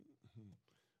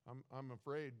I'm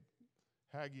afraid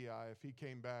Haggai, if he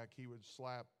came back, he would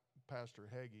slap Pastor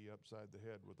Haggai upside the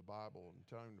head with the Bible and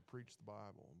tell him to preach the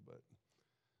Bible. But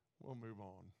we'll move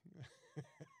on.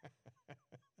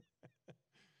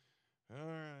 All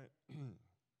right.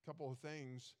 Couple of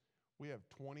things. We have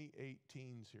 28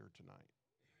 teens here tonight.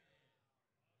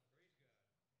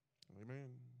 Amen.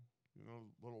 You know,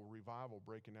 little revival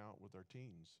breaking out with our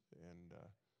teens, and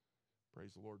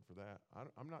praise the Lord for that.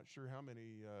 I'm not sure how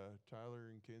many, Tyler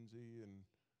and Kinsey, and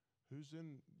who's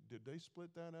in, did they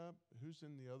split that up? Who's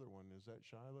in the other one? Is that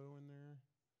Shiloh in there?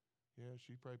 Yeah,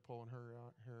 she's probably pulling her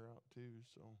hair out too,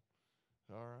 so.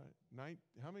 All right.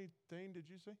 How many thing did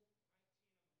you say?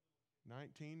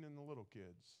 19 and the little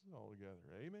kids all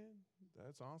together. Amen.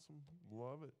 That's awesome.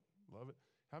 Love it. Love it.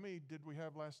 How many did we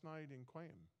have last night in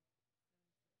Quam?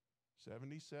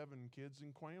 77 kids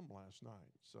in Quam last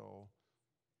night. So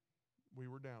we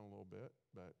were down a little bit,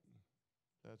 but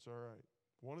that's all right.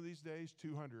 One of these days,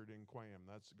 200 in Quam.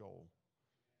 That's the goal.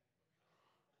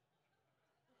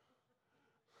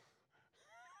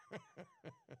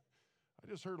 I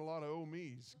just heard a lot of oh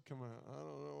me's come out. I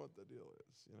don't know what the deal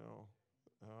is, you know.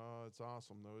 It's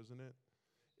awesome though, isn't it?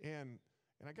 And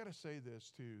I got to say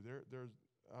this too. There's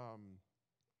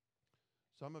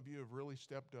some of you have really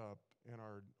stepped up and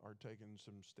are taking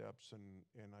some steps,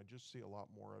 and I just see a lot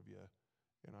more of you,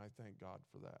 and I thank God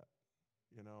for that.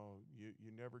 You know,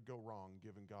 you never go wrong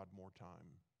giving God more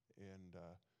time, and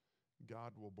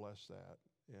God will bless that,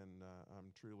 and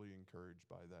I'm truly encouraged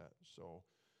by that. So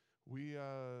we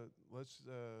let's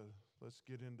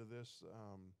get into this.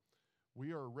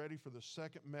 We are ready for the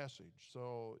second message.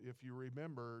 So if you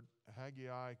remember,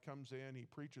 Haggai comes in, he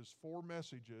preaches 4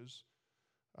 messages.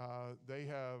 They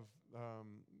have,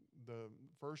 the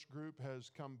first group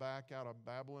has come back out of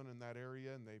Babylon in that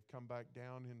area, and they've come back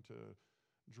down into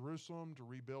Jerusalem to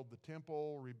rebuild the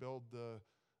temple, rebuild the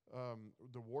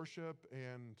worship,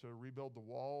 and to rebuild the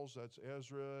walls. That's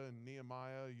Ezra and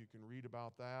Nehemiah. You can read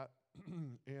about that.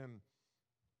 And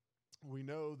we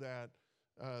know that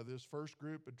this first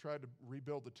group had tried to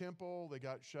rebuild the temple. They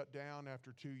got shut down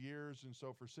after 2 years, and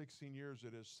so for 16 years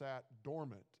it has sat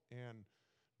dormant, and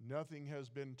nothing has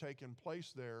been taking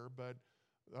place there. But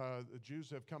the Jews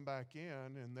have come back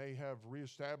in, and they have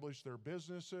reestablished their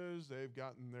businesses. They've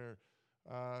gotten their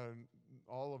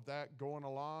all of that going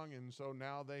along, and so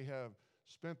now they have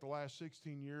spent the last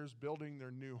 16 years building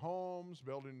their new homes,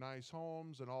 building nice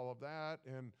homes and all of that.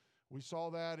 And we saw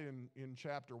that in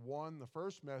chapter 1, the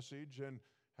first message, and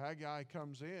Haggai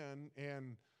comes in,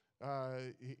 and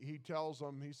he tells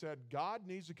them, he said, God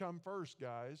needs to come first,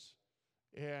 guys,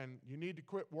 and you need to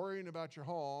quit worrying about your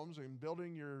homes and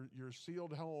building your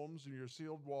sealed homes and your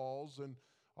sealed walls and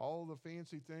all the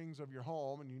fancy things of your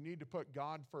home, and you need to put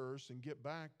God first and get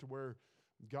back to where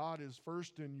God is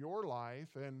first in your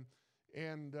life.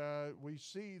 And we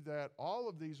see that all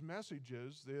of these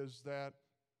messages is that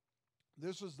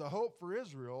this is the hope for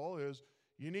Israel, is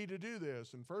you need to do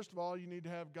this. And first of all, you need to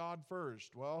have God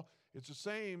first. Well, it's the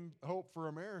same hope for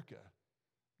America.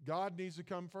 God needs to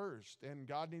come first, and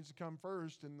God needs to come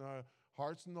first in the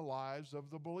hearts and the lives of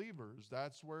the believers.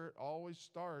 That's where it always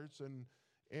starts. And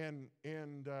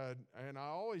I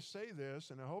always say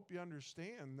this, and I hope you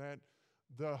understand that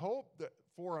the hope that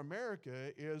for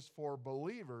America is for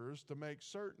believers to make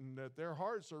certain that their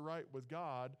hearts are right with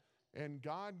God, and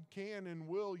God can and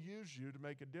will use you to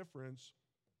make a difference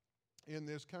in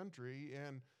this country,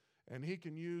 and He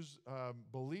can use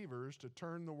believers to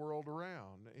turn the world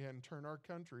around and turn our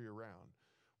country around.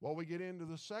 Well, we get into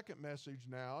the second message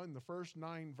now in the first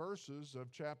 9 verses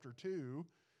of chapter 2.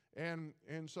 And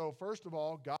so first of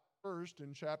all, God first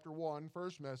in chapter 1,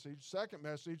 first message. Second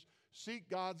message, seek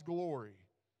God's glory.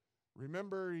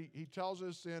 Remember, he tells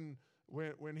us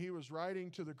when he was writing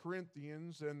to the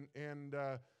Corinthians, and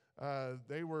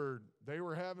they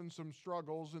were having some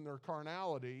struggles in their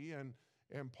carnality,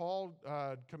 and Paul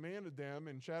commanded them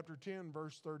in chapter 10,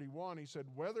 verse 31. He said,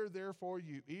 whether therefore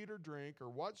you eat or drink or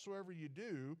whatsoever you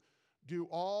do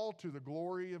all to the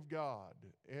glory of God.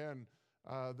 And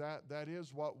that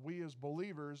is what we as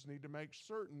believers need to make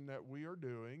certain that we are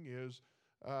doing, is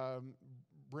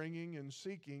bringing and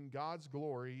seeking God's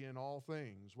glory in all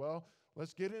things. Well,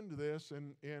 let's get into this,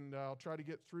 and I'll try to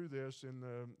get through this in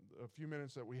a few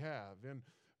minutes that we have. In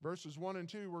verses 1 and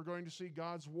 2, we're going to see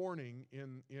God's warning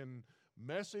in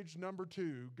message number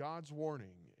 2, God's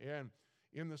warning. And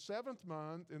in the 7th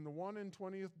month, in the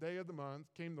 21st day of the month,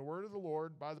 came the word of the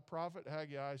Lord by the prophet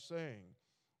Haggai, saying.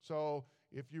 So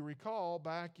if you recall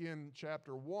back in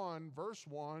chapter 1, verse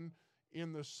 1,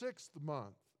 in the 6th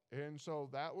month. And so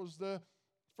that was the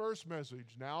first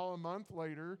message. Now a month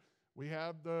later, we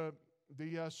have the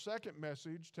the second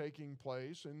message taking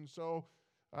place. And so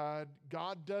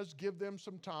God does give them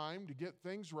some time to get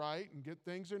things right and get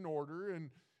things in order and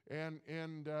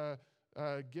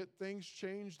get things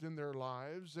changed in their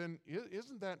lives. And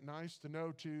isn't that nice to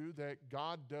know, too, that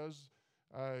God does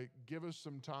give us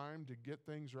some time to get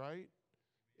things right?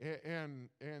 And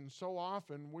so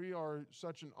often we are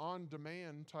such an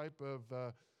on-demand type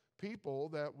of people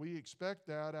that we expect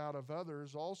that out of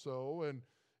others also.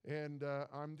 And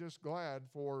I'm just glad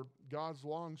for God's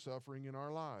long-suffering in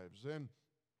our lives.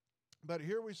 But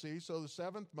here we see, so the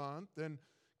seventh month, then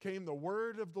came the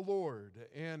word of the Lord.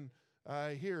 And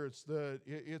here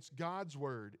it's God's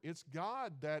word. It's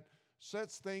God that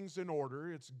sets things in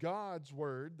order. It's God's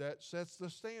word that sets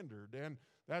the standard. And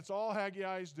that's all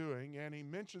Haggai is doing. And he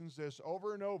mentions this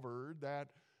over and over, that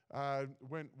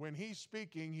when he's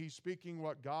speaking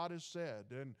what God has said.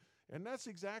 And that's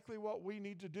exactly what we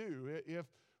need to do. If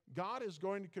God is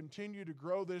going to continue to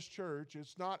grow this church,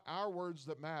 it's not our words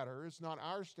that matter. It's not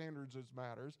our standards that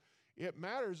matters. It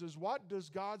matters is, what does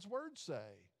God's word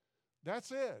say?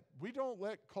 That's it. We don't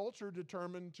let culture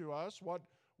determine to us what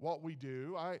we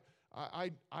do. I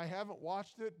haven't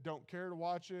watched it, don't care to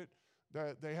watch it.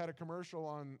 They had a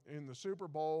commercial in the Super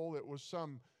Bowl. It was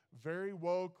some very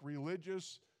woke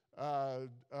religious,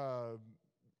 God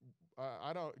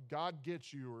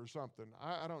gets you or something.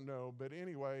 I don't know. But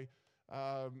anyway,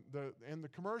 the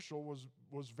commercial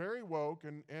was very woke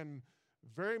and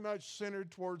very much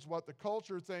centered towards what the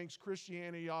culture thinks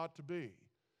Christianity ought to be.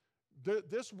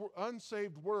 This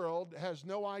unsaved world has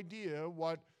no idea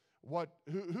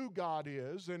who God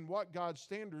is and what God's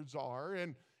standards are,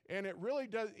 and it really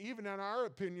does. Even in our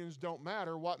opinions, don't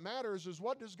matter. What matters is,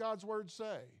 what does God's word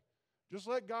say? Just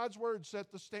let God's word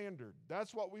set the standard.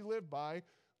 That's what we live by.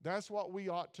 That's what we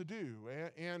ought to do,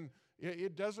 and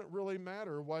it doesn't really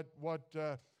matter what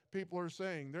people are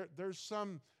saying. There's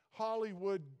some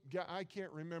Hollywood guy, I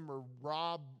can't remember,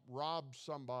 Rob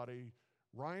somebody.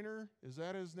 Reiner, is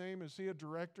that his name? Is he a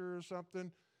director or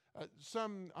something?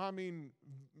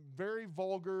 Very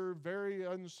vulgar, very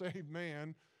unsaved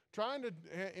man,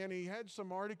 and he had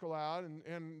some article out,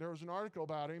 and there was an article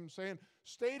about him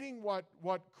stating what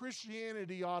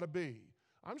Christianity ought to be.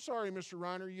 I'm sorry, Mr.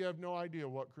 Reiner, you have no idea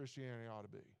what Christianity ought to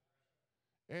be.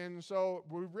 And so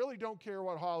we really don't care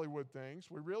what Hollywood thinks.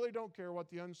 We really don't care what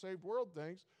the unsaved world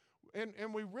thinks.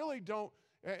 And we really don't,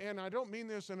 and I don't mean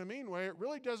this in a mean way, it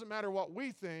really doesn't matter what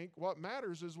we think. What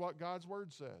matters is what God's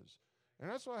word says. And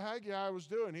that's what Haggai was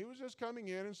doing. He was just coming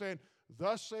in and saying,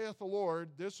 "Thus saith the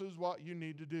Lord, this is what you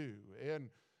need to do."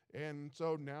 And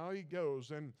so now he goes,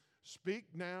 and speak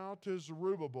now to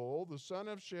Zerubbabel, the son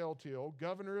of Shealtiel,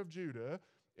 governor of Judah,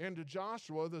 and to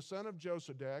Joshua, the son of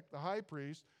Josedek, the high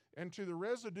priest, and to the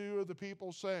residue of the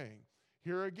people, saying,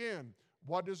 here again,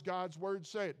 what does God's word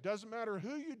say? It doesn't matter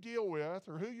who you deal with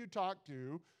or who you talk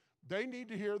to, they need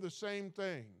to hear the same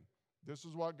thing. This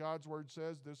is what God's word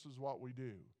says, this is what we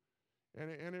do.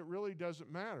 And it really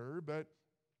doesn't matter, but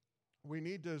we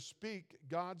need to speak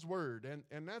God's word.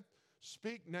 And that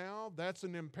speak now, that's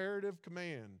an imperative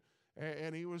command.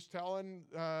 And he was telling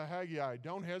Haggai,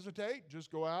 don't hesitate, just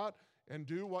go out and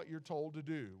do what you're told to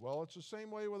do. Well, it's the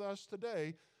same way with us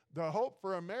today. The hope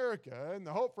for America and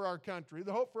the hope for our country,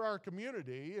 the hope for our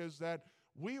community is that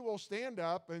we will stand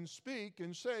up and speak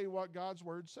and say what God's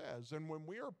word says. And when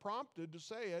we are prompted to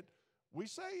say it, we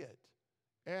say it.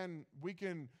 And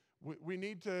we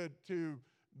need to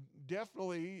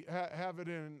definitely have it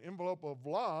in an envelope of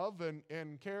love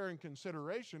and care and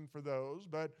consideration for those,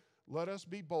 but let us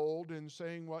be bold in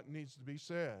saying what needs to be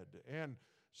said. And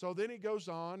so then he goes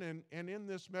on, and in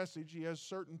this message, he has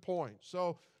certain points.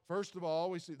 So first of all,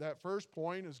 we see that first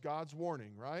point is God's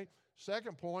warning, right?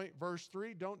 Second point, verse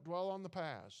 3, don't dwell on the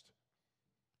past.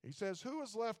 He says, who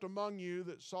is left among you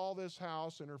that saw this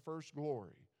house in her first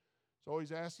glory? So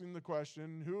he's asking the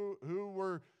question, who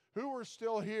were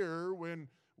still here when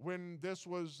this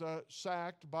was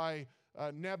sacked by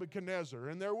Nebuchadnezzar?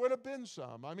 And there would have been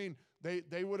some. I mean,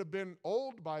 they would have been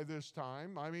old by this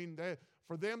time. I mean,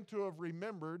 for them to have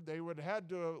remembered, they would have had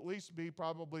to at least be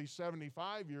probably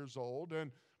 75 years old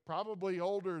and probably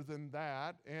older than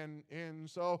that. And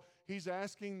so he's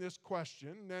asking this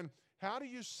question, then how do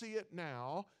you see it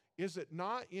now? Is it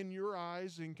not in your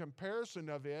eyes in comparison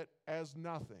of it as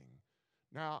nothing?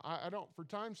 Now, I don't, for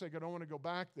time's sake, I don't want to go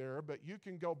back there, but you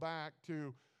can go back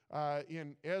to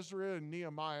in Ezra and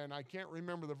Nehemiah, and I can't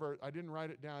remember the verse. I didn't write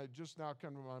it down. It just now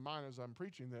come to my mind as I'm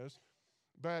preaching this.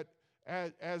 But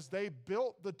as they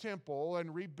built the temple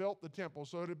and rebuilt the temple,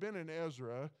 so it had been in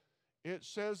Ezra, it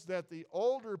says that the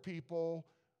older people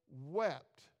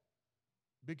wept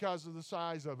because of the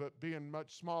size of it being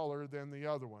much smaller than the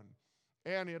other one.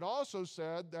 And it also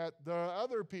said that the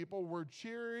other people were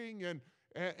cheering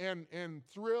and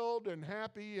thrilled and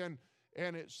happy. And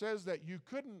it says that you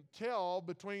couldn't tell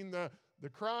between the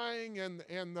crying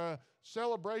and the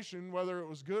celebration whether it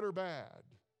was good or bad.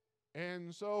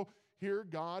 And so here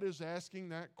God is asking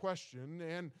that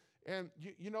question. And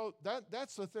you know,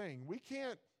 that's the thing. We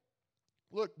can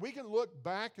look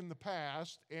back in the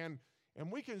past and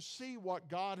we can see what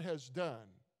God has done.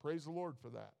 Praise the Lord for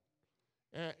that.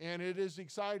 And it is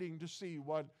exciting to see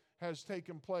what has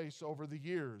taken place over the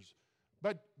years.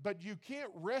 But you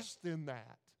can't rest in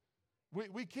that.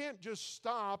 We can't just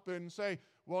stop and say,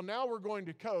 well, now we're going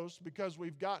to coast because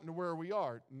we've gotten to where we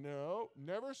are. No,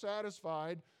 never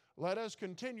satisfied. Let us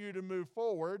continue to move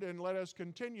forward, and let us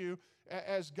continue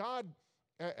as God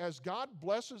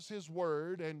blesses His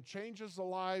word and changes the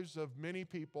lives of many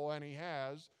people, and He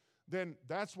has, then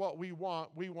that's what we want.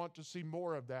 We want to see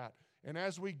more of that. And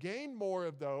as we gain more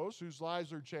of those whose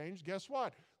lives are changed, guess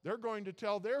what? They're going to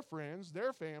tell their friends,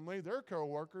 their family, their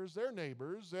coworkers, their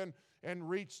neighbors, and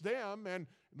reach them. And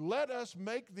let us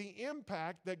make the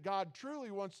impact that God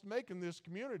truly wants to make in this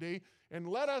community. And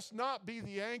let us not be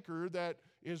the anchor that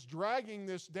is dragging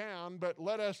this down, but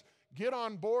let us get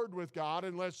on board with God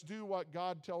and let's do what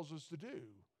God tells us to do.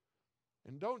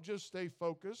 And don't just stay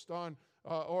focused on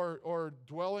or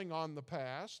dwelling on the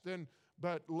past,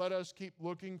 but let us keep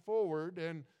looking forward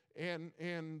and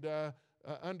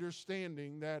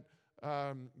understanding that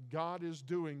God is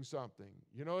doing something.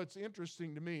 You know, it's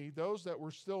interesting to me, those that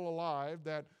were still alive,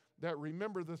 that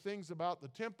remember the things about the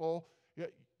temple,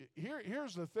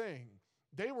 here's the thing.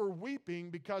 They were weeping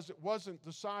because it wasn't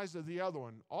the size of the other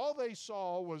one. All they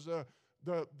saw was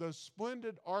the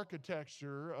splendid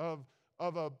architecture of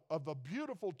a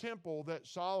beautiful temple that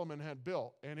Solomon had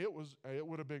built, and it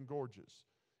would have been gorgeous.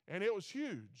 And it was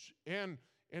huge. And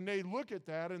they look at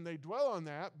that and they dwell on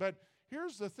that. But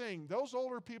here's the thing. Those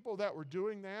older people that were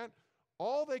doing that,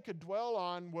 all they could dwell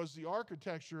on was the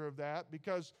architecture of that,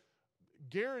 because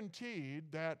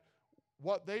guaranteed that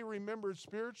what they remembered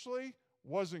spiritually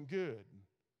wasn't good.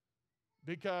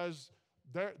 Because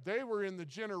they were in the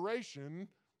generation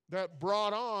that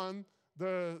brought on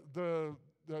the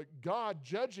God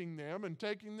judging them and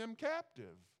taking them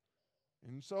captive.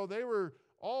 And so they were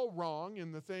all wrong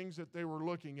in the things that they were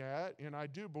looking at, and I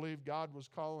do believe God was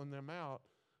calling them out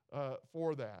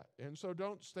for that. And so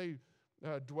don't stay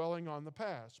dwelling on the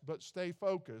past, but stay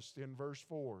focused in verse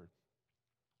 4.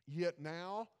 Yet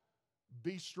now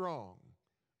be strong,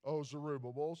 O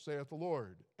Zerubbabel, saith the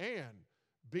Lord, and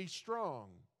be strong,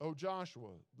 O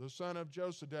Joshua, the son of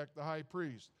Josedech, the high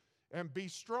priest, and be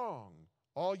strong,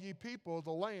 all ye people of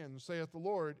the land, saith the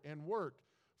Lord, and work,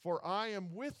 for I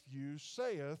am with you,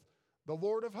 saith the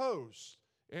Lord of hosts.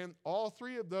 And all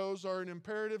three of those are an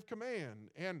imperative command.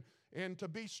 And to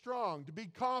be strong, to be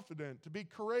confident, to be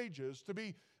courageous, to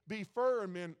be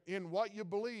firm in what you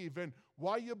believe and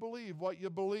why you believe what you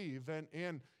believe.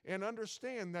 And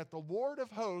understand that the Lord of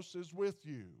hosts is with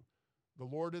you. The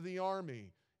Lord of the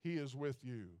army, He is with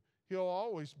you. He'll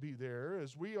always be there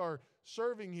as we are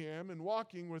serving Him and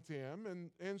walking with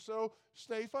Him. And so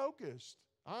stay focused.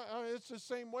 It's the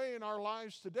same way in our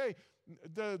lives today.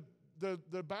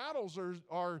 The battles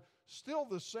are still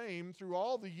the same through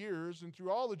all the years and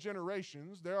through all the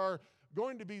generations. There are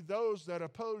going to be those that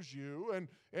oppose you,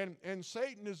 and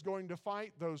Satan is going to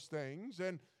fight those things.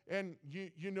 And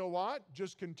you know what?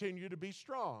 Just continue to be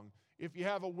strong. If you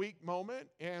have a weak moment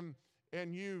and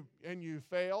you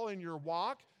fail in your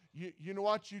walk, you know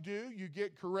what you do? You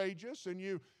get courageous and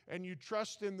you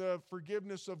trust in the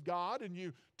forgiveness of God, and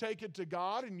you take it to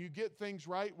God, and you get things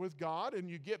right with God, and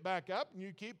you get back up and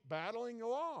you keep battling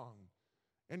along.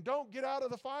 And don't get out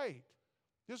of the fight.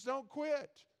 Just don't quit.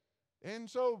 And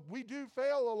so we do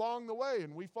fail along the way,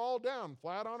 and we fall down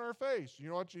flat on our face. You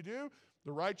know what you do?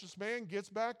 The righteous man gets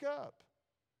back up.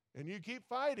 And you keep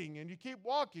fighting, and you keep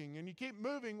walking, and you keep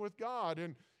moving with God.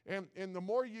 And the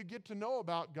more you get to know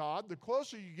about God, the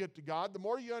closer you get to God, the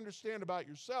more you understand about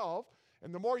yourself,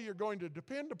 and the more you're going to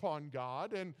depend upon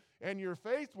God, and your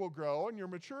faith will grow, and your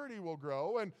maturity will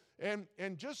grow,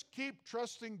 and just keep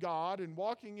trusting God and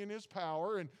walking in His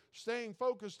power and staying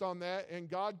focused on that, and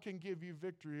God can give you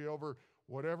victory over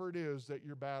whatever it is that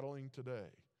you're battling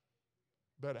today.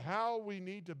 But how we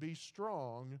need to be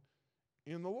strong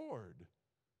in the Lord.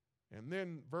 And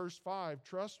then verse 5,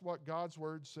 trust what God's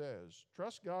word says.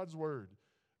 Trust God's word.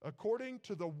 According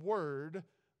to the word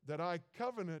that I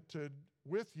covenanted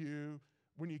with you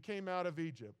when you came out of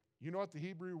Egypt. You know what the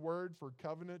Hebrew word for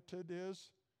covenanted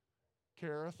is?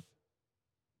 Kareth.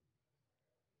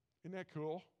 Isn't that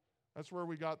cool? That's where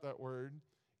we got that word.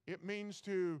 It means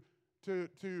to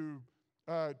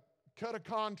cut a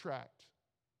contract.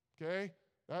 Okay?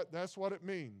 That's what it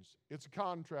means. It's a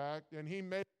contract, and he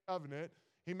made a covenant.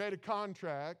 He made a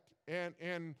contract,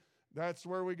 and that's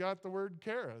where we got the word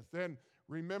Kerith. And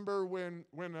remember when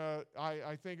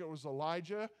I think it was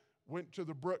Elijah went to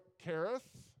the brook Kerith,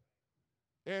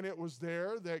 and it was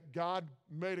there that God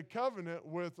made a covenant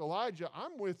with Elijah.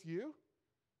 I'm with you.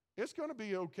 It's going to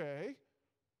be okay.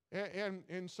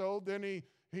 And so then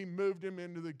he moved him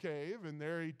into the cave, and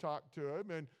there he talked to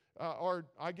him, and or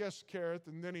I guess Kerith,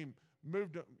 and then he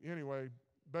moved him anyway.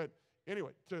 But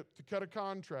anyway, to cut a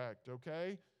contract,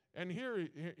 okay? And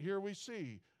here we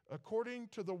see, according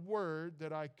to the word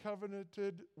that I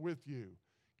covenanted with you.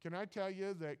 Can I tell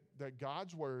you that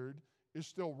God's word is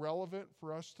still relevant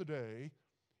for us today?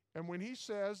 And when he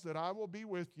says that I will be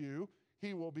with you,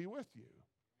 he will be with you.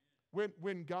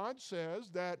 When God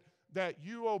says that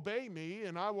you obey me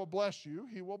and I will bless you,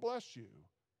 he will bless you.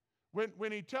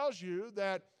 When he tells you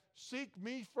that seek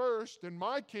me first and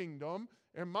my kingdom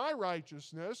and my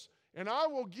righteousness, and I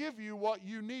will give you what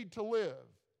you need to live,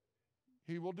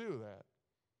 he will do that.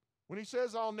 When he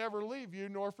says I'll never leave you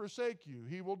nor forsake you,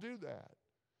 he will do that.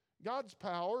 God's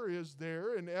power is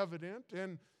there and evident,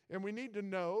 and we need to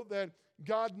know that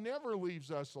God never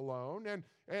leaves us alone.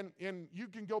 And you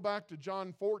can go back to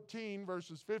John 14,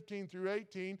 verses 15 through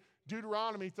 18,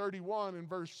 Deuteronomy 31 and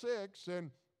verse 6,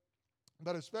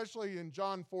 but especially in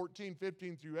John 14,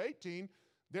 15 through 18,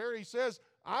 there he says,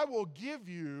 I will give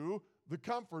you the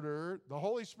Comforter, the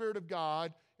Holy Spirit of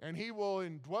God, and he will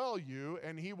indwell you,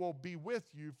 and he will be with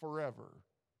you forever.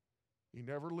 He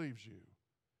never leaves you.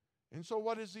 And so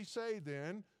what does he say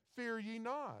then? Fear ye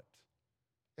not.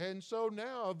 And so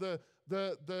now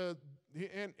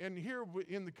and here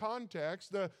in the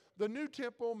context, the new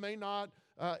temple may not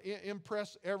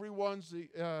impress everyone's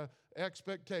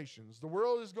expectations. The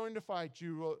world is going to fight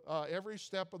you every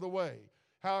step of the way.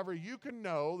 However, you can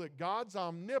know that God's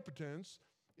omnipotence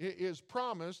is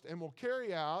promised and will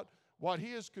carry out what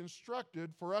he has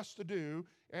constructed for us to do,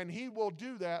 and he will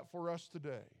do that for us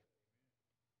today.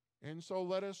 And so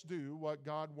let us do what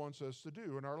God wants us to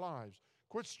do in our lives.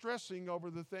 Quit stressing over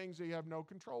the things that you have no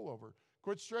control over.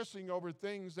 Quit stressing over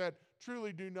things that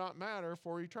truly do not matter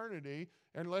for eternity,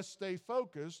 and let's stay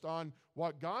focused on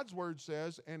what God's word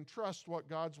says and trust what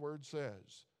God's word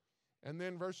says. And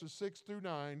then verses 6 through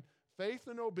 9, faith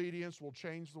and obedience will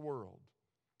change the world.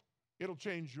 It'll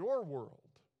change your world.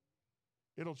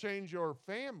 It'll change your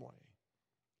family.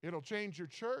 It'll change your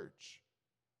church,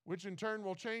 which in turn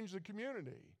will change the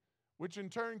community, which in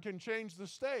turn can change the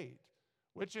state,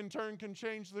 which in turn can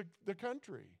change the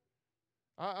country.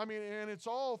 And it's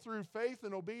all through faith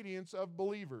and obedience of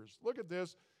believers. Look at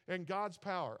this, and God's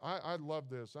power. I love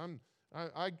this.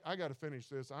 I got to finish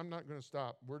this. I'm not going to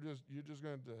stop. You're just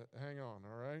going to hang on,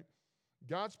 all right?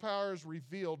 God's power is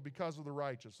revealed because of the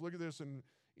righteous. Look at this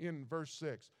in verse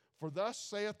 6. For thus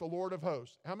saith the Lord of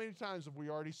hosts. How many times have we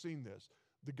already seen this?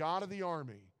 The God of the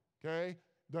army, okay?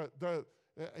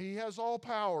 He has all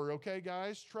power, okay,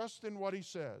 guys? Trust in what he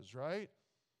says, right?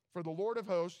 For the Lord of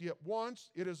hosts, yet once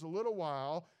it is a little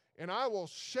while, and I will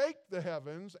shake the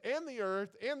heavens and the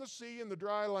earth and the sea and the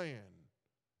dry land.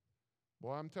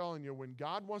 Well, I'm telling you, when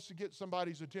God wants to get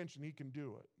somebody's attention, he can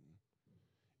do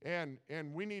it.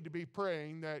 And we need to be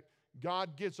praying that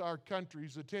God gets our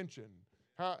country's attention.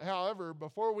 However,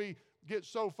 before we get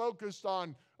so focused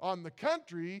on the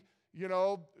country,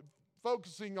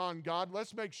 focusing on God,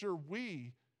 let's make sure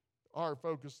we are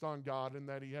focused on God and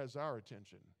that he has our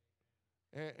attention.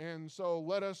 And so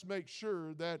let us make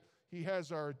sure that he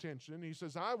has our attention. He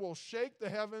says, I will shake the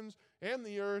heavens and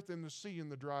the earth and the sea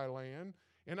and the dry land,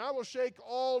 and I will shake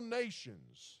all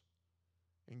nations.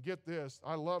 And get this,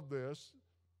 I love this,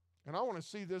 and I want to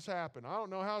see this happen. I don't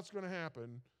know how it's going to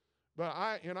happen, but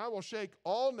I will shake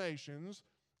all nations,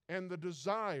 and the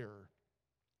desire,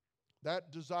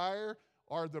 that desire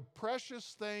are the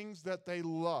precious things that they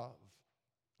love.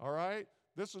 All right?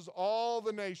 This is all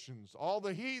the nations, all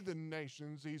the heathen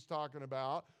nations he's talking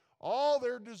about, all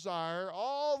their desire,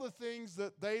 all the things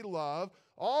that they love,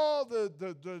 all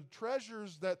the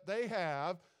treasures that they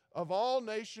have of all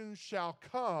nations shall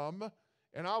come,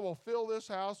 and I will fill this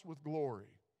house with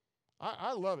glory.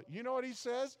 I love it. You know what he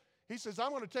says? He says,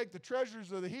 I'm going to take the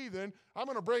treasures of the heathen, I'm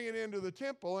going to bring it into the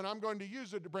temple, and I'm going to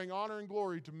use it to bring honor and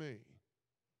glory to me.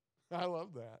 I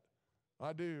love that.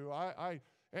 I do.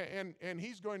 And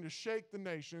he's going to shake the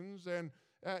nations. And,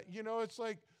 it's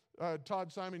like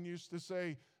Todd Simon used to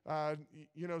say,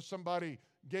 somebody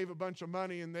gave a bunch of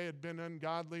money and they had been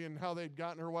ungodly and how they'd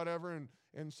gotten or whatever.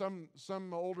 And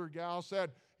some older gal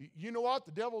said, you know what?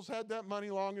 The devil's had that money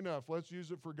long enough. Let's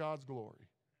use it for God's glory.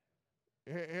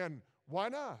 And why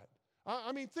not?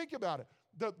 I mean, think about it.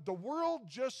 The world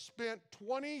just spent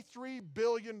 $23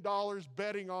 billion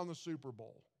betting on the Super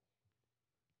Bowl.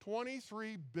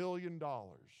 $23 billion.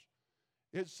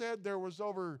 It said there was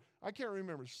over, I can't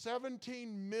remember,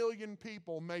 17 million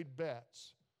people made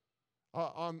bets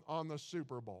on the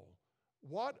Super Bowl.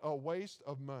 What a waste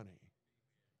of money.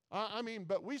 I mean,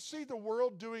 but we see the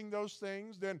world doing those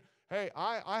things, then, hey,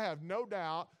 I have no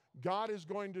doubt God is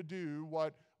going to do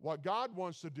what God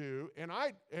wants to do,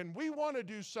 and we want to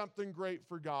do something great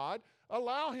for God.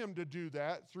 Allow Him to do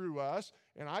that through us.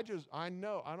 And I don't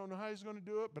know how He's going to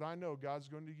do it, but I know God's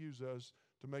going to use us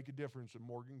to make a difference in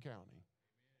Morgan County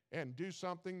and do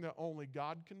something that only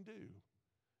God can do.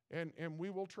 And we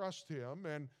will trust Him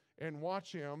and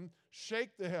watch Him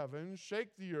shake the heavens,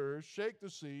 shake the earth, shake the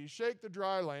sea, shake the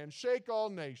dry land, shake all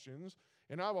nations,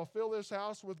 and I will fill this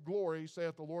house with glory,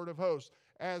 saith the Lord of hosts,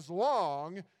 as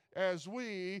long as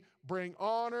we bring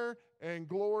honor and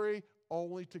glory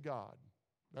only to God.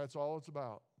 That's all it's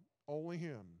about. Only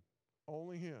Him.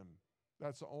 Only Him.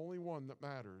 That's the only one that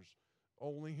matters.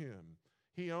 Only Him.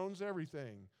 He owns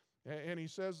everything. And He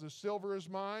says, the silver is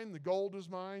mine, the gold is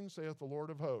mine, saith the Lord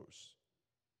of hosts.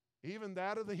 Even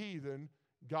that of the heathen,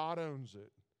 God owns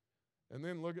it. And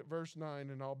then look at verse 9,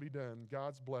 and I'll be done.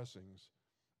 God's blessings.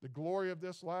 The glory of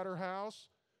this latter house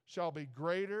shall be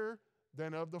greater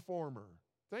than of the former.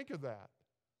 Think of that.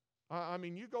 I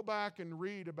mean, you go back and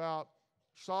read about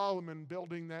Solomon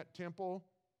building that temple,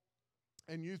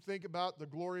 and you think about the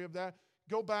glory of that.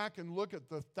 Go back and look at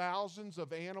the thousands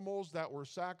of animals that were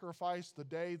sacrificed the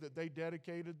day that they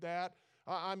dedicated that.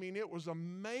 I mean, it was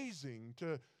amazing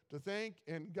to think,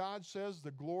 and God says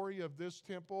the glory of this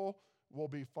temple will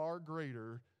be far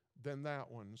greater than that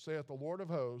one, saith the Lord of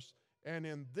hosts. And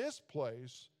in this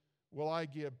place will I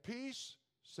give peace,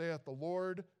 saith the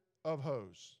Lord of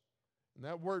hosts. And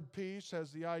that word peace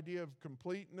has the idea of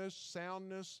completeness,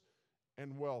 soundness,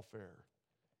 and welfare.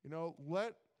 You know,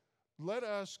 let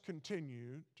us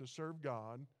continue to serve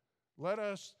God. Let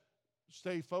us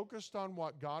stay focused on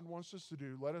what God wants us to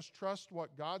do. Let us trust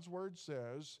what God's word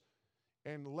says.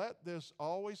 And let this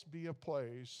always be a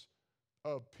place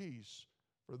of peace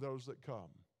for those that come.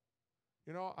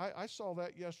 You know, I saw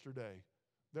that yesterday.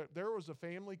 There was a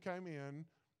family came in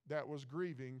that was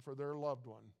grieving for their loved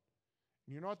one.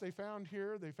 You know what they found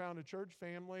here? They found a church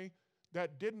family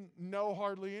that didn't know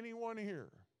hardly anyone here.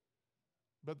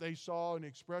 But they saw an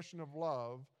expression of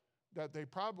love that they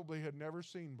probably had never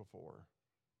seen before.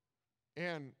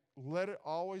 And let it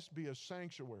always be a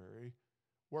sanctuary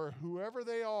where whoever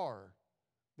they are,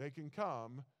 they can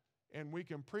come and we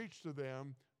can preach to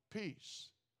them peace,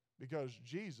 because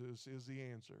Jesus is the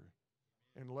answer.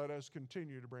 And let us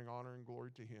continue to bring honor and glory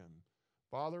to Him.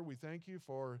 Father, we thank You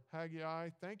for Haggai.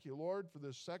 Thank You, Lord, for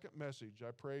this second message.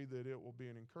 I pray that it will be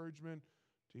an encouragement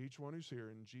to each one who's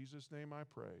here. In Jesus' name I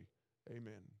pray.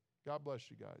 Amen. God bless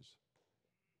you guys.